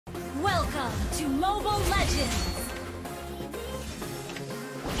Welcome to Mobile Legends.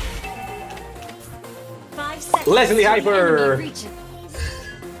 5 seconds. Lesley Hyper. Enemy reaches.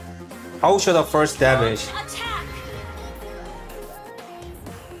 I'll show the first damage. Attack.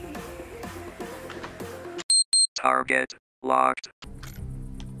 Target locked.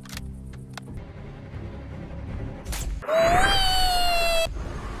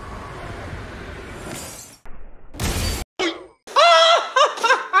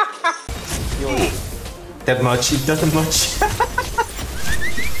 That much? It doesn't much.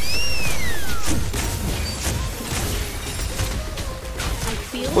 I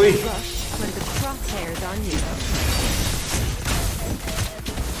feel Oi. the rush when the crosshairs on you.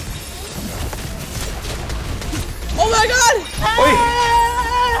 Oh my god! Oi!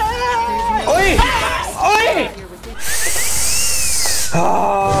 Oi! Oi!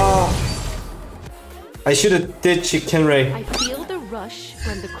 Ah! I should have did Chicken Ray. I feel the rush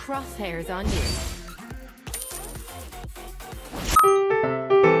when the crosshairs on you.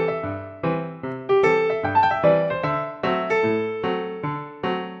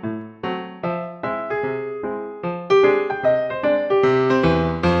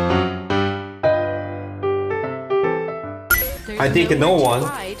 I think no one,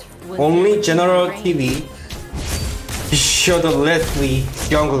 only General TV show the Lesley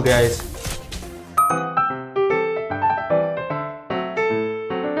jungle guys.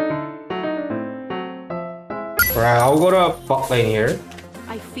 Right, I'll go to bot lane here.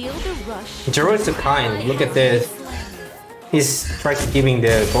 I feel the rush. Jero is so kind. Look at this. He's trying to giving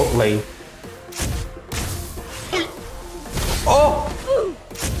the bot lane. Oh!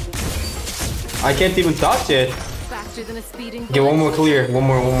 I can't even dodge it. Faster than a speeding Okay, one more clear. One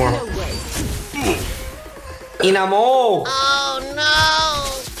more. No way. Inamo! Oh no!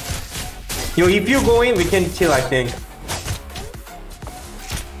 Yo, if you go in, we can chill, I think.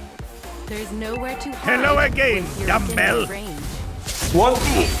 There's nowhere to hide. Hello again, when you're dumbbell. within range. 1,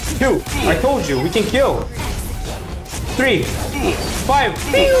 2. I told you, we can kill. 3, 5.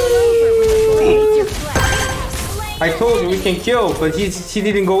 I told you we can kill, but he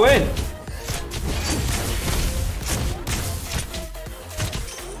didn't go in.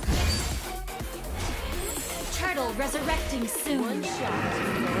 Turtle resurrecting soon. One shot.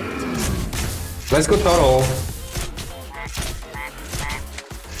 Let's go turtle.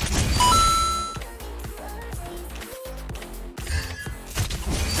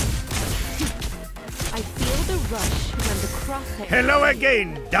 I feel the rush when the crosshair. Hello again,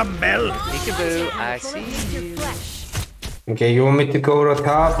 dumbbell. Peekaboo, I see you. Okay, you want me to go to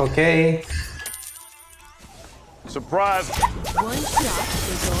top? Okay. Surprise, One shot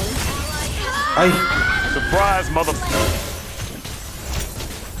is all. I. surprise, mother.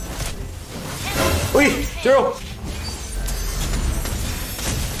 Wait, Jero.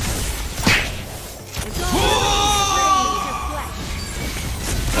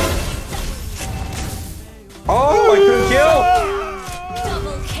 Oh, I couldn't kill.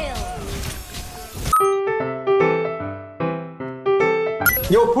 Double kill.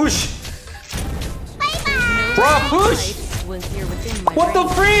 Yo, push. Bro, push. Once you're within my What the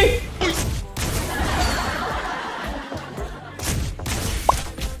range. freak?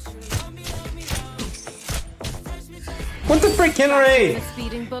 What the freak, Henry? A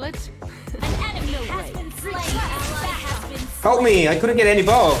speeding bullet. An enemy has been slain. Help me, I couldn't get any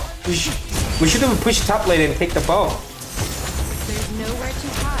ball. We should have pushed top lane and take the ball. There's nowhere to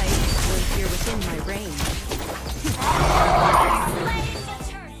hide once you're within my range.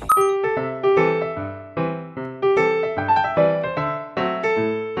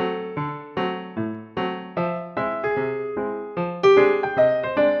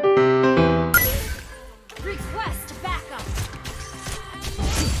 Request backup.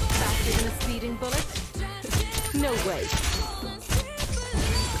 Faster than a speeding bullet? No way.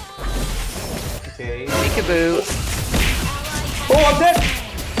 Okay. Peekaboo. Oh, I'm dead!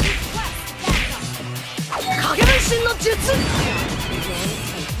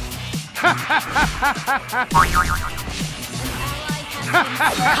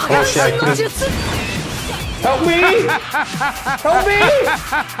 Oh shit, I couldn't. Help me! Help me!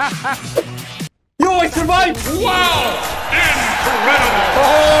 Yo, I survived! Wow! Incredible!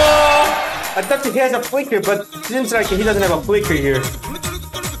 Oh! I thought he has a flicker, but it seems like he doesn't have a flicker here.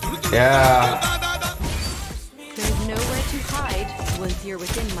 Yeah. There's nowhere to hide once you're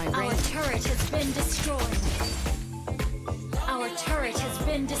within my range. Our turret has been destroyed. Our turret has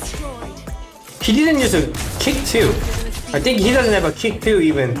been destroyed. He didn't use a kick too. I think he doesn't have a kick too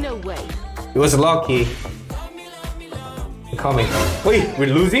even. No way. It was lucky. Coming. Wait, we're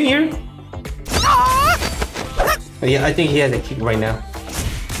losing here? Yeah, I think he has a kick right now.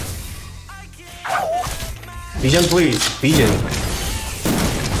 Vision, please. Vision.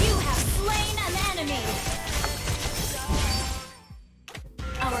 You have slain an enemy.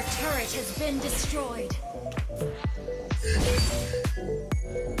 Our turret has been destroyed.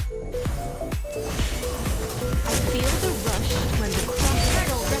 I feel the rush when the cross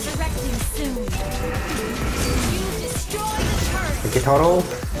Turtle resurrecting soon. You destroy the turret. Okay, total.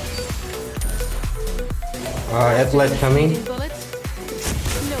 Athlete coming. bullet.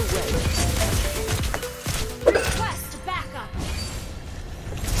 No way. Request backup.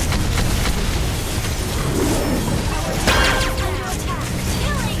 Our turret is under attack.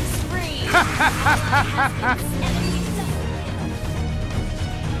 Killing spree.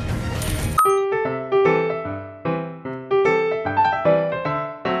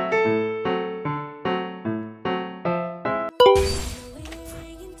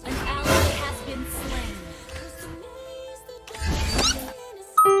 Enemy An ally has been slain.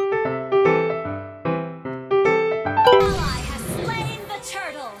 Ally has slain the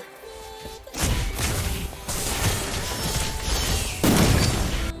turtle.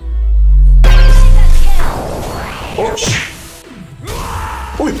 Mega kill. Oh,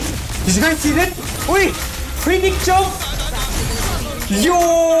 Oi! Did you guys see that? Oi! Predict jump!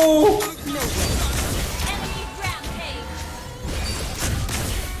 Yo! Enemy rampage.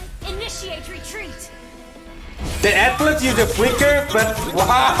 Initiate retreat. The athlete used a flicker, but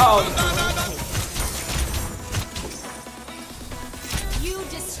wow! You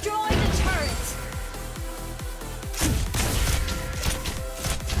destroy the turret.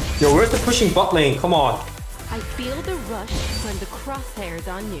 Yo, where's the pushing bot lane? Come on. I feel the rush when the crosshairs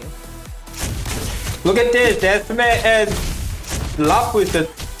on you. Look at this. That's man and Lop with the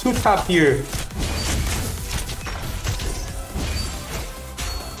two top here.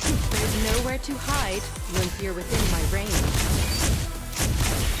 There's nowhere to hide once you're within my range.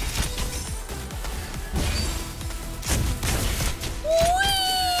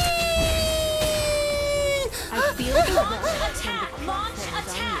 I feel the rush when the Attack! Launch crosshairs on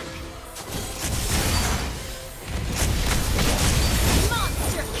attack! you.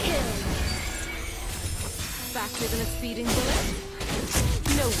 Monster kill! Faster than a speeding bullet?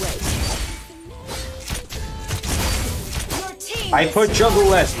 No way. Your team I put jungle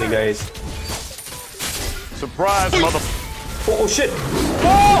Lesley, guys. Surprise, mother. Oh shit!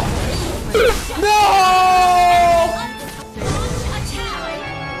 Oh! No! launch attack!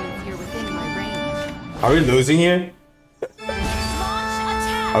 Once you're within my range. Are we losing here? Launch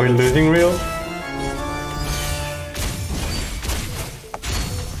attack! Are we losing real?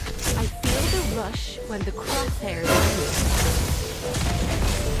 I feel the rush when the crosshairs on you.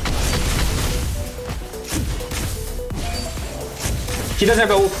 He doesn't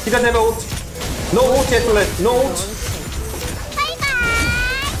have ult. He doesn't have ult. No ult, athlete. No ult.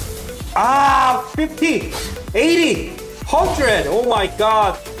 Ah, 50, 80, 100. Oh my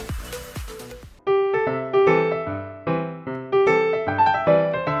god.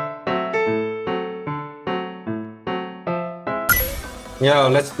 Yo,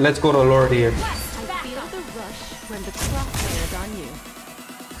 let's go to Lord here. I feel the rush when the crosshairs on you.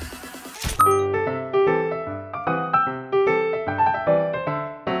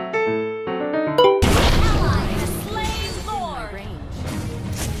 Ally has slain Lord! Range.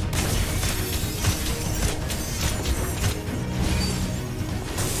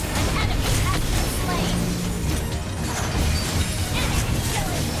 An enemy has been slain! Enemy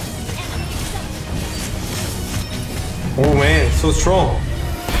killing! Enemy double! Oh man, so strong.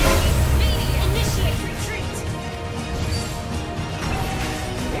 Initiate retreat!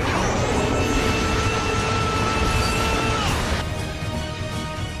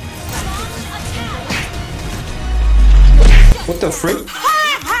 Launch attack! What the frick?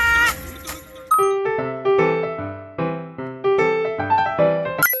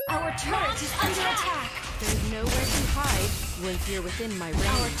 Our turret is under attack! There's nowhere to hide once you're within my range.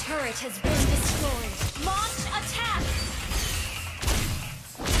 Our turret has been destroyed. Launch attack!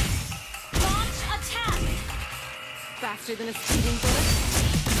 Launch attack! Faster than a speeding bullet?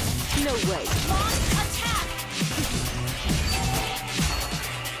 No way. Launch attack!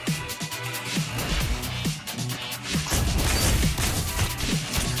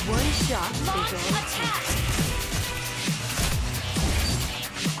 One shot Launch is all it attack!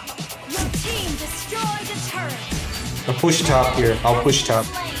 Your team destroyed a turret! I'll push top here. I'll push top.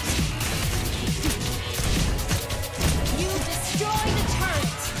 Slain. You destroyed a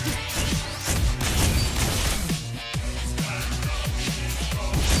turret!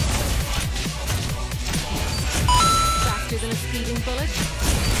 faster than a speeding bullet?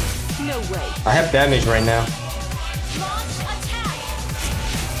 No way. I have damage right now. Launch attack!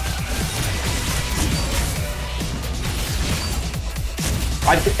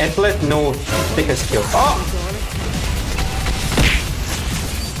 Athlete, no thicker skill. Oh!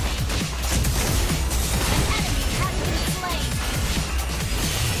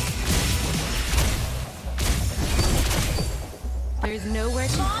 There's nowhere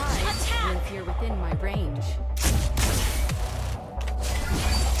to hide once you're within my range.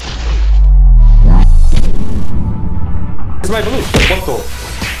 It's my blue. What the?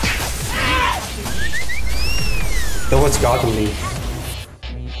 That was godly.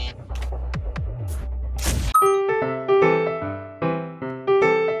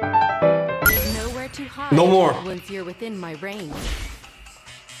 There's nowhere to hide No more. once you're within my range.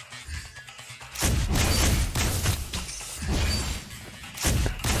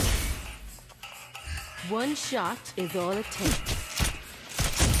 One shot is all it takes.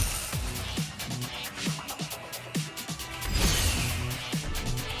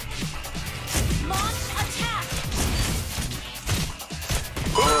 Launch attack.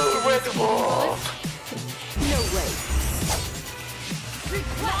 No way.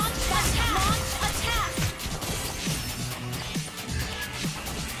 Launch attack. Launch attack.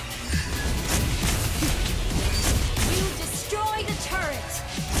 You destroy the turret.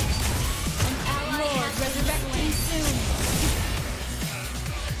 An ally has resurrecting soon.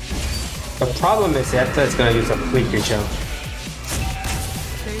 The problem is the Athlete's gonna use a flicker jump.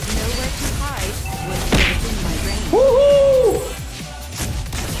 There's nowhere to hide once you're within my range. Woohoo!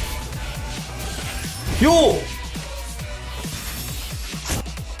 Yo!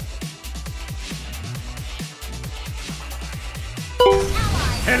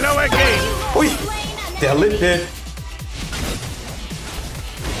 Hello again. Oi! Deleted!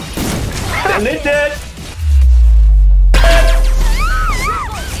 Deleted!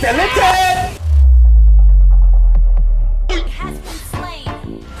 Deleted! Has been slain.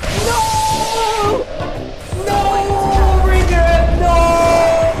 No! No! Regret! No!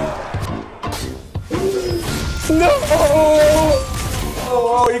 No!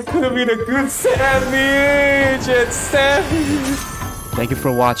 Oh, it could have been a good sandwich! It's sandwich! Thank you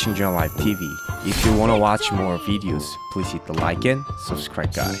for watching John Live TV. If you want to watch more videos, please hit the like and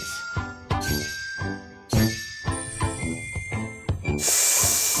subscribe, guys.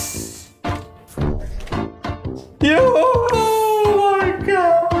 Yo! Oh my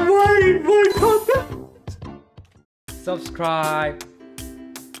god! Why content? Subscribe.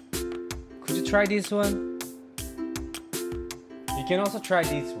 Could you try this one? You can also try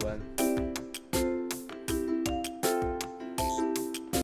this one.